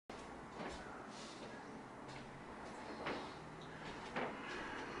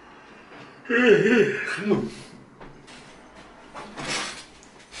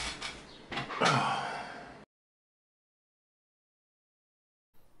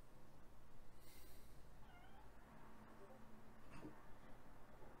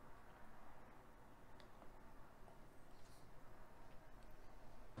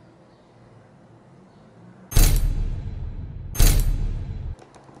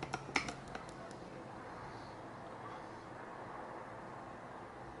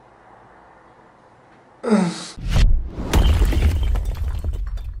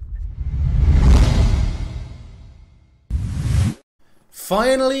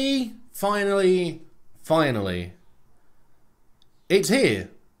Finally, it's here.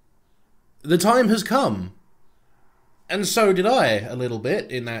 The time has come. And so did I, a little bit,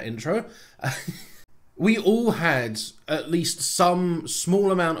 in that intro. We all had at least some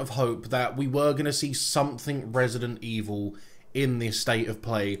small amount of hope that we were going to see something Resident Evil in this state of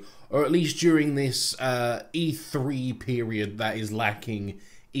play, or at least during this E3 period that is lacking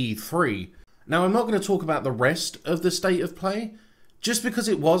E3. Now, I'm not going to talk about the rest of the state of play, just because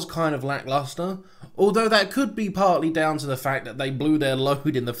it was kind of lackluster, although that could be partly down to the fact that they blew their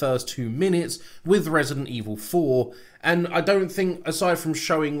load in the first 2 minutes with Resident Evil 4, and I don't think, aside from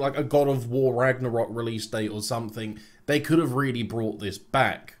showing like a God of War Ragnarok release date or something, they could have really brought this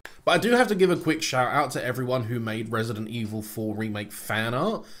back. But I do have to give a quick shout out to everyone who made Resident Evil 4 Remake fan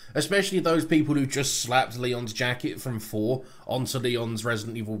art, especially those people who just slapped Leon's jacket from 4 onto Leon's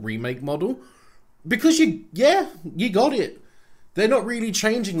Resident Evil Remake model, because you got it. They're not really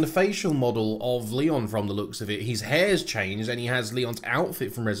changing the facial model of Leon from the looks of it. His hair's changed and he has Leon's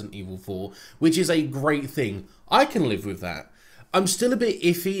outfit from Resident Evil 4, which is a great thing. I can live with that. I'm still a bit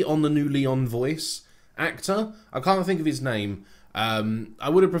iffy on the new Leon voice actor. I can't think of his name. I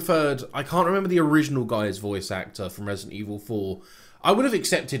would have preferred... I can't remember the original guy's voice actor from Resident Evil 4. I would have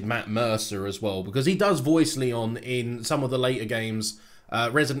accepted Matt Mercer as well, because he does voice Leon in some of the later games.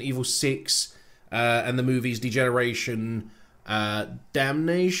 Resident Evil 6 and the movies Degeneration...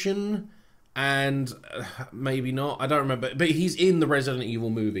 Damnation, and maybe not, I don't remember, but he's in the Resident Evil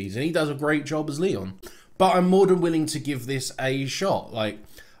movies and he does a great job as Leon. But I'm more than willing to give this a shot. Like,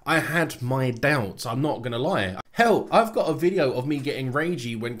 I had my doubts, I'm not gonna lie. Hell, I've got a video of me getting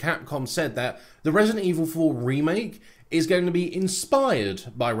ragey when Capcom said that the Resident Evil 4 remake is going to be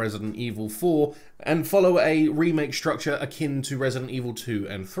inspired by Resident Evil 4 and follow a remake structure akin to Resident Evil 2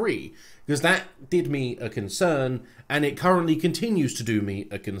 and 3. Because that did me a concern, and it currently continues to do me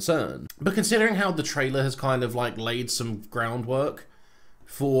a concern. But considering how the trailer has kind of like laid some groundwork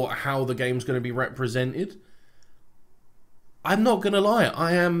for how the game's going to be represented, I'm not going to lie,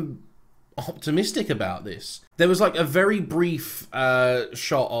 I am optimistic about this. There was like a very brief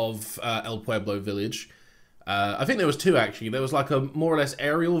shot of El Pueblo village. I think there was two actually. There was like a more or less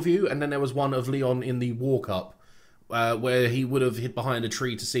aerial view, and then there was one of Leon in the walk-up, where he would have hid behind a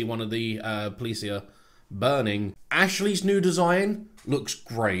tree to see one of the policia burning. Ashley's new design looks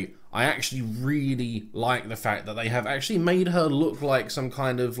great. I actually really like the fact that they have actually made her look like some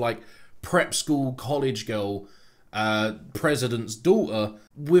kind of like prep school college girl, president's daughter,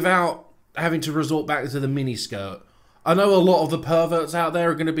 without having to resort back to the miniskirt. I know a lot of the perverts out there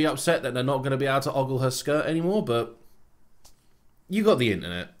are going to be upset that they're not going to be able to ogle her skirt anymore, but you got the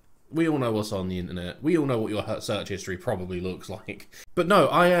internet. We all know what's on the internet. We all know what your search history probably looks like. But no,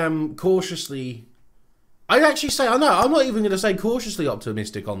 I am cautiously... I'd actually say, I know, I'm not even going to say cautiously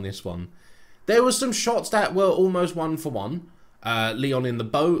optimistic on this one. There were some shots that were almost one for one. Leon in the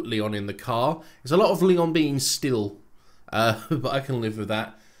boat, Leon in the car. There's a lot of Leon being still, but I can live with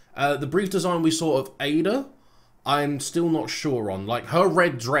that. The brief design we saw of Ada, I'm still not sure on. Like, her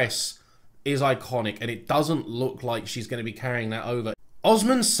red dress is iconic, and it doesn't look like she's going to be carrying that over.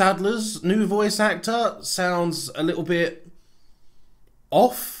 Osmond Sadler's new voice actor sounds a little bit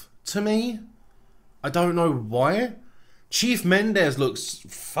off to me. I don't know why. Chief Mendez looks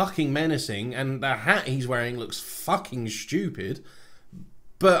fucking menacing, and the hat he's wearing looks fucking stupid.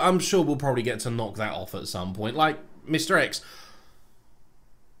 But I'm sure we'll probably get to knock that off at some point. Like, Mr. X.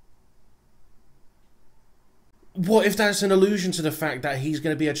 What if that's an allusion to the fact that he's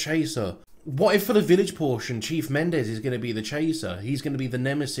going to be a chaser? What if for the village portion, Chief Mendez is going to be the chaser? He's going to be the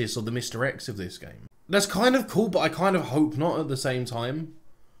nemesis or the Mr. X of this game. That's kind of cool, but I kind of hope not at the same time.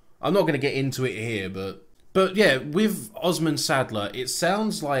 I'm not going to get into it here, but yeah, with Osmond Sadler, it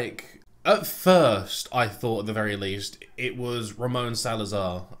sounds like, at first, I thought at the very least, it was Ramon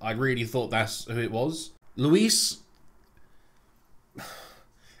Salazar. I really thought that's who it was. Luis...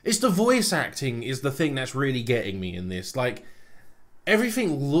 It's the voice acting is the thing that's really getting me in this. Like,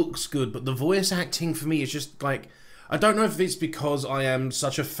 everything looks good, but the voice acting for me is just like... I don't know if it's because I am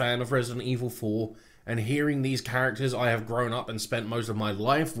such a fan of Resident Evil 4 and hearing these characters I have grown up and spent most of my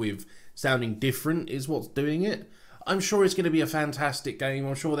life with sounding different is what's doing it. I'm sure it's going to be a fantastic game.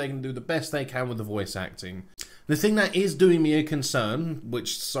 I'm sure they can do the best they can with the voice acting. The thing that is doing me a concern,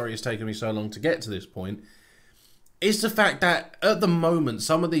 which, sorry it's taken me so long to get to this point, is the fact that at the moment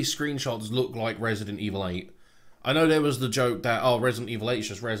some of these screenshots look like Resident Evil 8. I know there was the joke that, oh, Resident Evil 8 is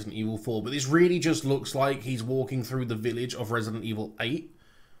just Resident Evil 4, but this really just looks like he's walking through the village of Resident Evil 8,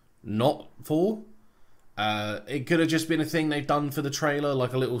 not 4. It could have just been a thing they've done for the trailer,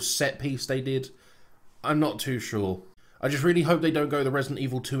 like a little set piece they did. I'm not too sure. I just really hope they don't go the Resident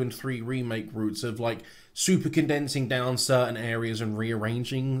Evil 2 and 3 remake routes of, like, super condensing down certain areas and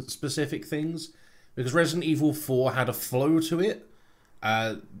rearranging specific things. Because Resident Evil 4 had a flow to it,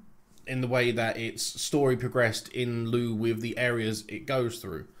 in the way that its story progressed in lieu with the areas it goes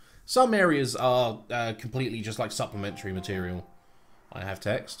through. Some areas are completely just like supplementary material. I have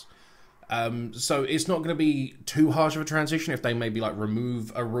text. So it's not going to be too harsh of a transition if they maybe like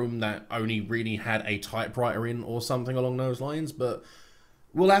remove a room that only really had a typewriter in or something along those lines, but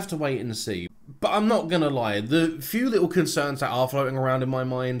we'll have to wait and see. But I'm not going to lie, the few little concerns that are floating around in my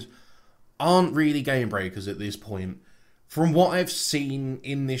mind aren't really game breakers at this point. From what I've seen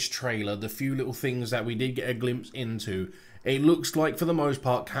in this trailer, the few little things that we did get a glimpse into, it looks like for the most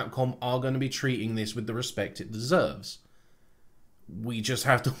part Capcom are going to be treating this with the respect it deserves. We just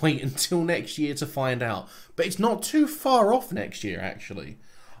have to wait until next year to find out. But it's not too far off next year, actually.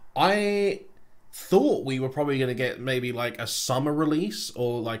 I thought we were probably going to get maybe like a summer release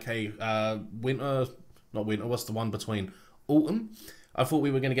or like a winter, not winter, what's the one between? Autumn? I thought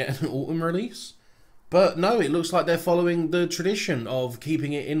we were going to get an autumn release. But no, it looks like they're following the tradition of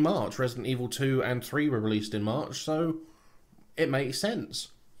keeping it in March. Resident Evil 2 and 3 were released in March, so it makes sense.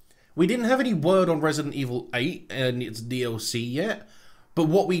 We didn't have any word on Resident Evil 8 and its DLC yet, but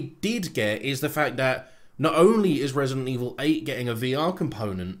what we did get is the fact that not only is Resident Evil 8 getting a VR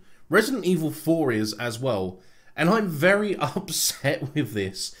component, Resident Evil 4 is as well. And I'm very upset with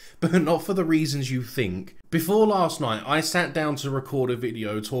this, but not for the reasons you think. Before last night, I sat down to record a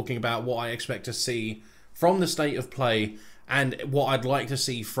video talking about what I expect to see from the state of play and what I'd like to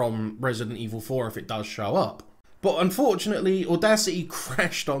see from Resident Evil 4 if it does show up. But unfortunately, Audacity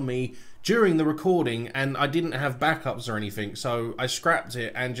crashed on me during the recording and I didn't have backups or anything, so I scrapped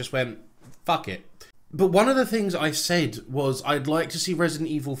it and just went, fuck it. But one of the things I said was I'd like to see Resident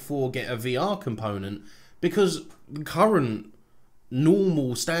Evil 4 get a VR component because the current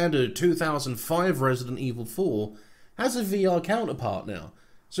normal standard 2005 Resident Evil 4 has a VR counterpart now.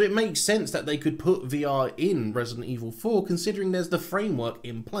 So it makes sense that they could put VR in Resident Evil 4 considering there's the framework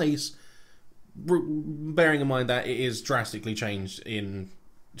in place, bearing in mind that it is drastically changed in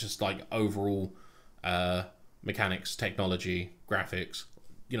just like overall mechanics, technology, graphics,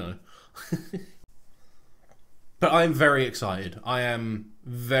 you know. But I'm very excited. I am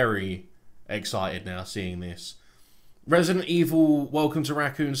very excited now seeing this. Resident Evil Welcome to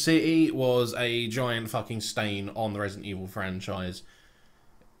Raccoon City was a giant fucking stain on the Resident Evil franchise.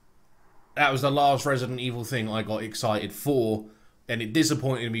 That was the last Resident Evil thing I got excited for, and it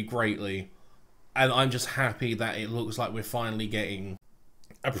disappointed me greatly. And I'm just happy that it looks like we're finally getting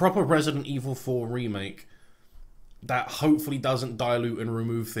a proper Resident Evil 4 remake that hopefully doesn't dilute and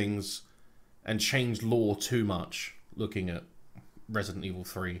remove things and change lore too much, looking at Resident Evil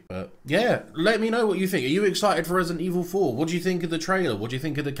 3. But yeah, let me know what you think. Are you excited for Resident Evil 4? What do you think of the trailer? What do you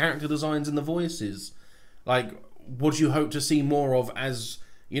think of the character designs and the voices? Like, what do you hope to see more of as,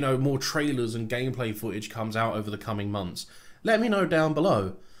 you know, more trailers and gameplay footage comes out over the coming months? Let me know down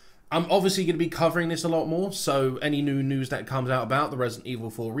below. I'm obviously going to be covering this a lot more, so any new news that comes out about the Resident Evil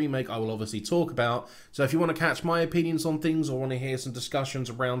 4 remake, I will obviously talk about. So if you want to catch my opinions on things or want to hear some discussions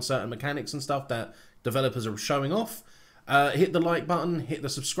around certain mechanics and stuff that developers are showing off, hit the like button, hit the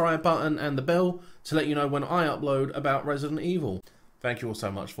subscribe button and the bell to let you know when I upload about Resident Evil. Thank you all so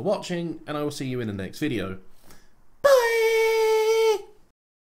much for watching, and I will see you in the next video.